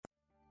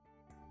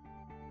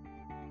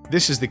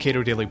This is the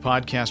Cato Daily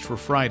Podcast for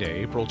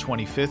Friday, April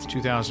 25th,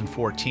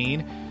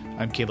 2014.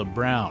 I'm Caleb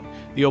Brown.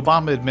 The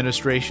Obama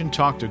administration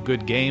talked a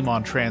good game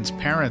on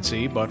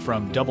transparency, but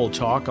from double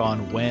talk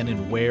on when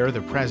and where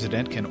the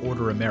president can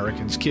order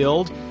Americans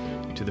killed,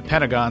 to the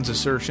Pentagon's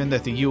assertion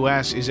that the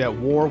U.S. is at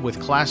war with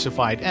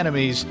classified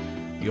enemies,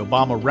 the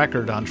Obama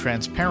record on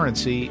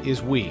transparency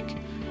is weak.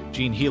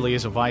 Gene Healy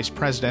is a vice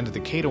president at the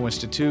Cato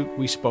Institute.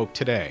 We spoke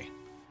today.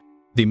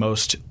 The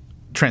most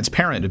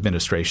transparent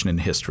administration in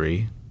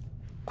history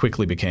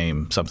quickly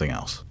became something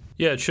else.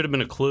 Yeah, it should have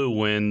been a clue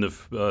when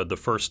the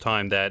first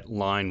time that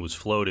line was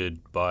floated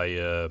by,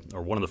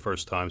 or one of the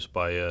first times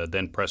by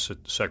then Press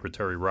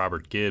Secretary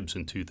Robert Gibbs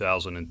in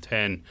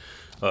 2010.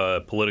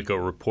 Politico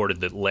reported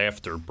that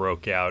laughter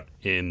broke out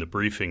in the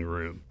briefing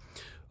room.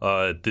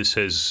 This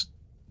has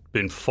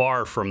been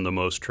far from the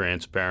most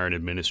transparent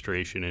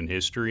administration in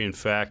history. In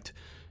fact,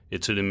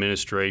 it's an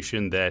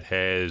administration that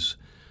has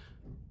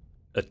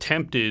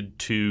attempted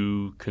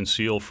to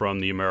conceal from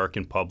the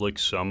American public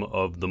some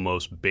of the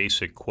most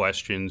basic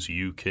questions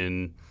you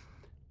can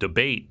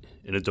debate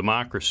in a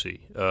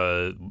democracy.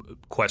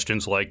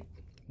 Questions like,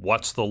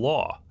 what's the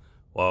law?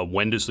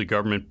 When does the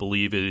government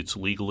believe it's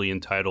legally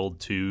entitled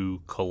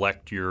to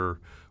collect your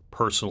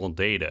personal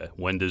data?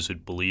 When does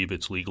it believe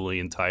it's legally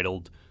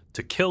entitled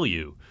to kill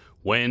you?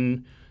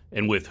 When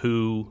and with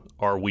who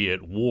are we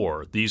at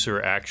war? These are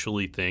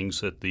actually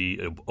things that the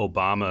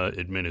Obama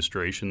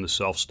administration, the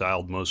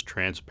self-styled most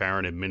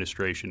transparent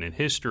administration in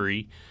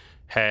history,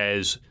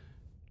 has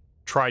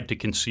tried to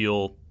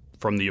conceal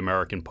from the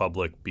American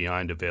public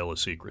behind a veil of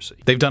secrecy.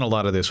 They've done a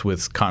lot of this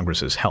with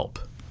Congress's help.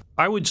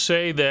 I would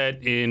say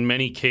that in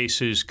many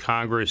cases,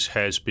 Congress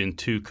has been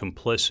too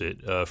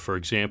complicit. For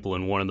example,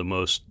 in one of the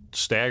most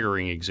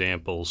staggering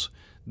examples,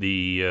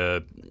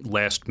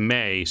 last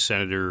May,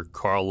 Senator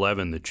Carl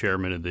Levin, the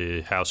chairman of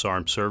the House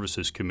Armed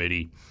Services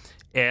Committee,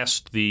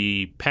 asked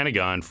the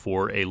Pentagon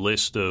for a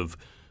list of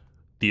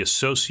the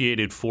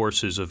associated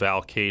forces of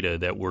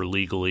al-Qaeda that we're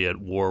legally at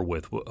war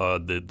with,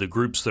 the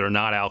groups that are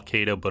not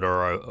al-Qaeda but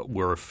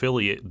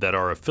that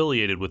are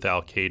affiliated with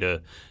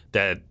al-Qaeda,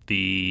 that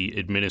the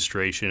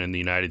administration and the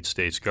United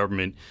States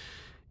government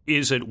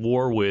is at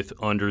war with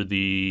under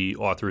the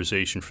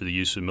authorization for the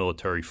use of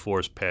military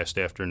force passed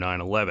after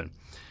 9/11.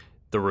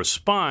 The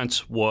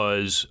response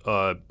was,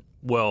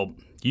 well,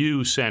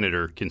 you,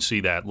 Senator, can see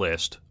that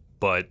list,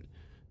 but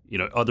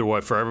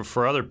otherwise,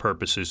 for other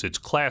purposes, it's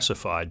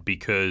classified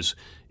because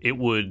it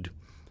would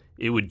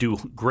do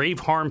grave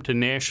harm to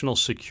national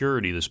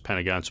security, this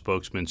Pentagon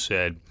spokesman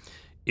said,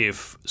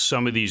 if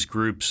some of these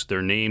groups,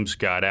 their names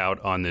got out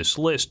on this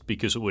list,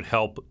 because it would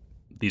help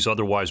these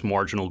otherwise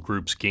marginal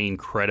groups gain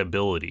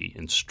credibility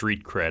and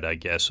street cred, I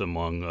guess,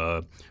 among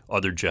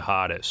other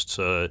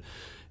jihadists.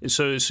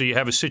 So you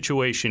have a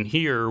situation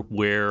here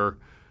where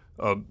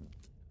a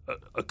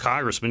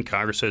congressman,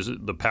 Congress has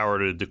the power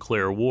to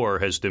declare war,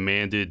 has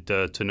demanded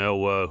to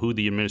know who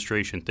the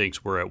administration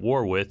thinks we're at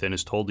war with and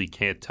is told he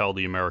can't tell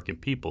the American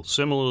people.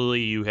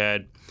 Similarly, you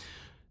had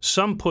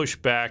some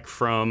pushback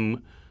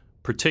from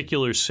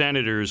particular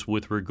senators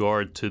with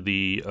regard to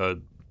the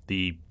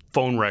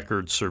phone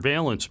record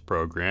surveillance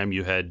program.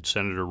 You had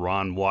Senator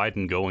Ron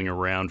Wyden going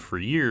around for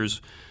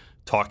years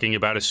talking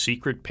about a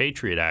secret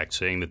Patriot Act,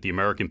 saying that the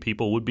American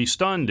people would be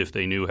stunned if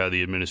they knew how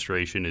the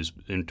administration is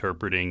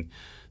interpreting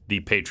the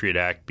Patriot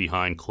Act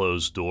behind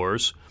closed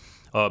doors.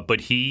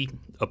 But he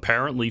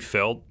apparently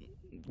felt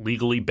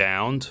legally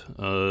bound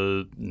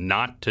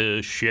not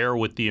to share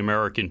with the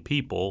American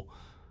people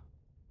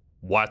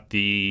what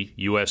the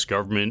U.S.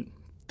 government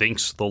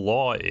thinks the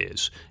law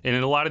is. And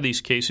in a lot of these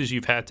cases,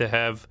 you've had to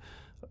have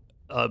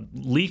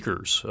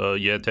leakers.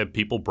 You had to have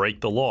people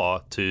break the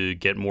law to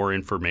get more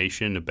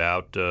information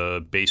about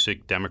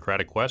basic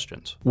democratic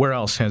questions. Where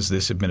else has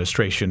this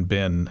administration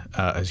been,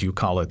 as you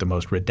call it, the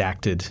most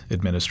redacted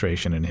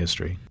administration in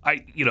history?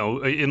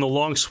 In the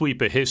long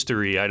sweep of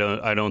history, I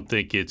don't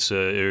think it's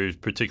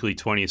particularly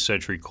 20th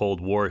century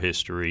Cold War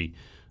history.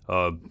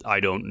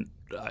 I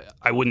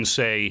wouldn't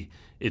say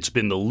it's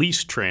been the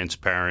least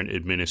transparent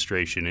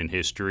administration in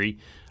history.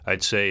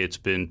 I'd say it's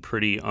been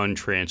pretty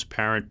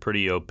untransparent,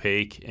 pretty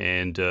opaque,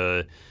 and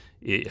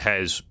it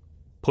has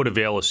put a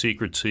veil of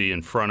secrecy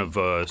in front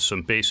of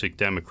some basic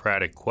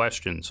democratic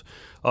questions.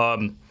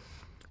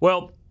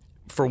 Well,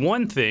 for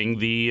one thing,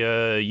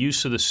 the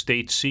use of the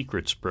state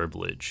secrets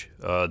privilege.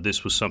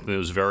 This was something that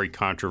was very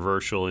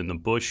controversial in the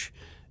Bush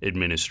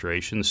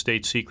administration. The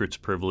state secrets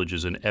privilege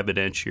is an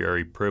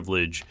evidentiary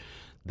privilege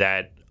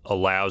that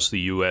allows the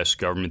U.S.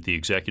 government, the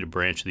executive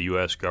branch of the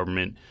U.S.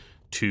 government,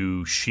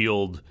 to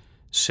shield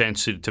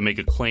to make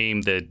a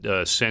claim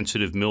that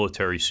sensitive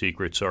military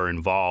secrets are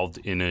involved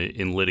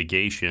in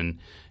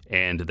litigation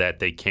and that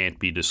they can't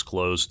be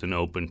disclosed in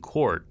open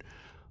court.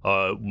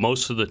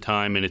 Most of the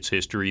time in its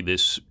history,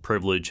 this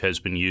privilege has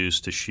been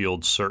used to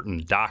shield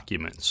certain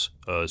documents,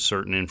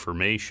 certain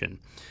information.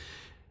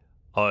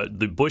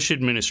 The Bush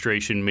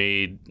administration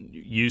made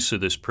use of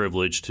this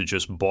privilege to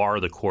just bar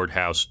the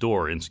courthouse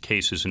door. In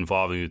cases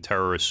involving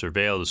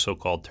the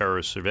so-called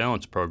terrorist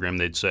surveillance program,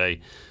 they'd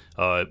say,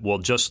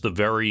 Just the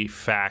very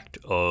fact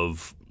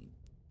of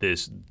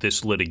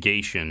this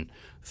litigation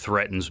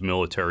threatens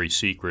military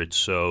secrets.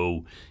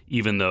 So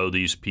even though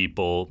these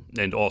people,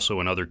 and also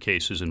in other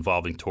cases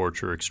involving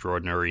torture,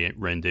 extraordinary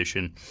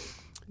rendition,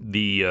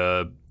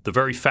 the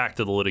very fact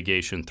of the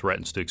litigation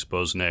threatens to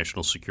expose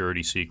national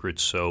security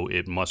secrets, so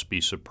it must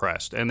be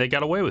suppressed. And they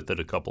got away with it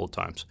a couple of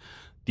times.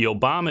 The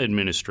Obama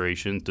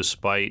administration,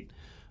 despite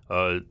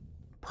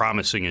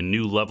promising a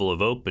new level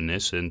of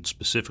openness and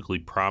specifically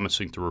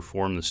promising to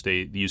reform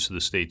the use of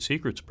the state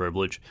secrets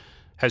privilege,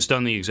 has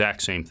done the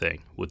exact same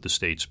thing with the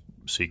state's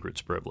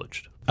secrets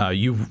privileged.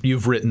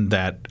 You've written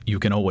that you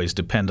can always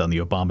depend on the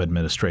Obama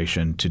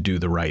administration to do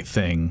the right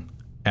thing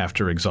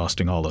after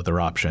exhausting all other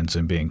options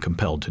and being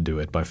compelled to do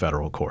it by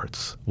federal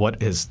courts.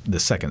 What has the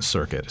Second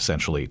Circuit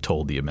essentially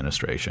told the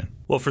administration?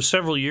 Well, for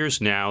several years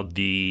now,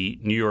 the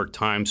New York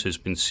Times has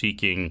been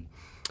seeking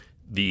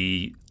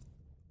the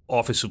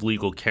Office of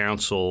Legal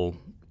Counsel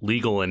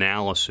legal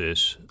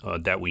analysis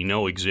that we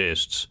know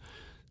exists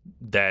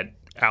that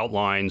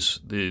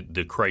outlines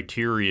the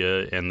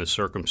criteria and the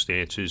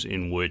circumstances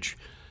in which,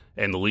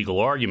 and the legal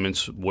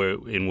arguments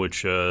in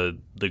which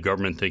the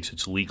government thinks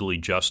it's legally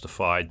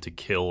justified to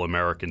kill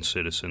American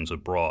citizens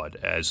abroad,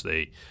 as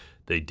they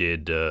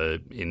did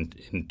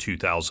in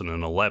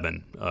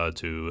 2011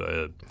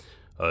 to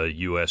a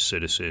U.S.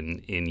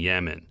 citizen in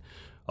Yemen.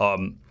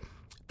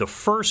 The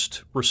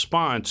first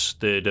response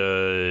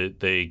that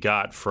they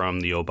got from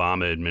the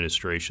Obama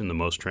administration, the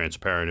most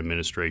transparent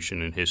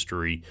administration in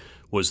history,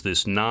 was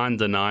this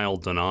non-denial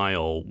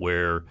denial,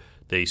 where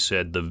they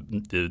said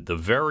the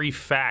very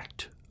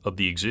fact of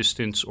the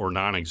existence or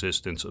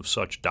non-existence of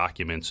such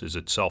documents is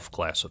itself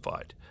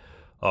classified.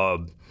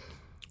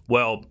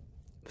 Well,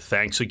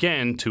 thanks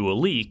again to a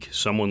leak,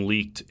 someone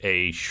leaked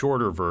a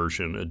shorter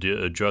version,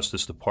 a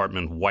Justice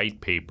Department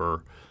white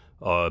paper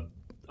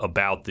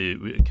about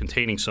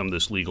containing some of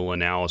this legal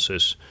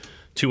analysis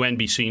to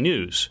NBC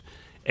News.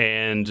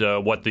 And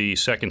what the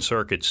Second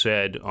Circuit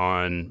said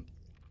on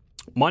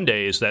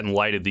Monday is that in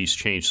light of these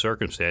changed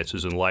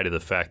circumstances, in light of the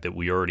fact that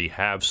we already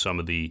have some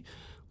of the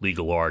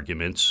legal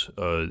arguments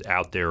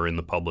out there in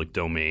the public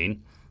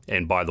domain,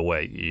 and by the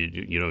way,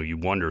 you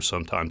wonder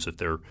sometimes if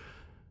they're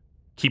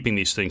keeping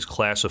these things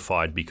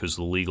classified because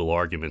the legal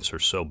arguments are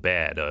so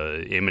bad.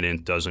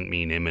 Imminent doesn't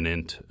mean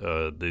imminent.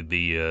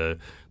 The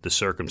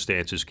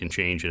circumstances can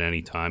change at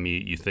any time.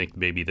 You think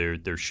maybe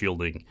they're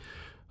shielding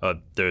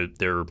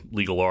their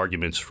legal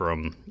arguments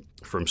from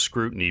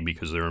scrutiny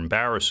because they're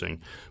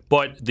embarrassing.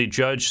 But the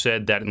judge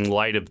said that in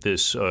light of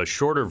this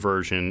shorter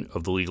version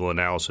of the legal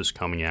analysis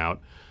coming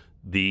out,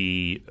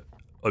 the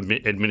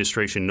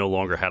administration no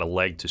longer had a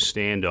leg to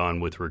stand on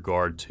with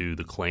regard to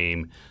the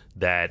claim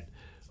that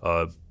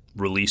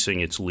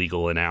releasing its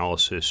legal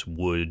analysis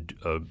would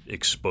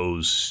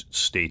expose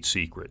state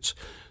secrets.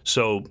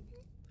 So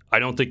I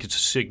don't think it's a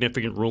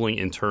significant ruling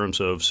in terms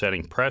of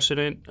setting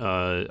precedent.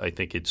 I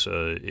think it's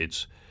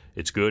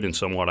good and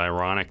somewhat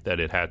ironic that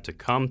it had to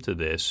come to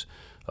this.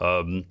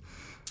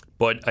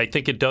 But I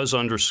think it does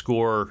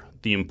underscore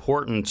the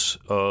importance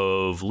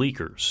of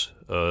leakers.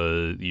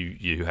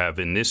 You have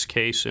in this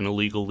case an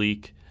illegal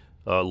leak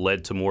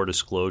led to more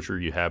disclosure.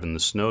 You have in the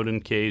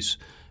Snowden case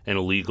an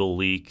illegal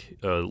leak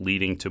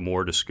leading to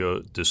more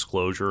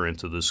disclosure and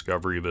to the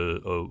discovery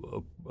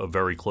of a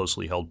very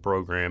closely held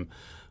program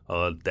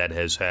that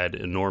has had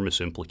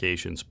enormous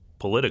implications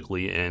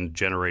politically and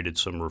generated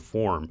some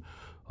reform.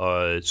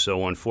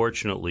 So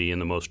unfortunately, in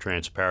the most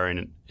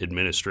transparent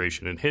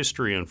administration in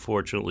history,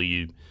 unfortunately,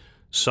 you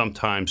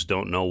sometimes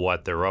don't know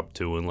what they're up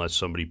to unless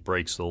somebody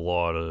breaks the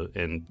law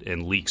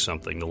and leaks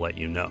something to let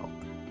you know.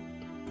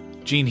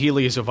 Gene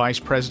Healy is a vice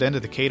president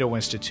at the Cato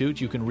Institute.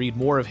 You can read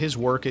more of his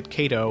work at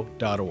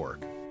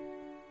cato.org.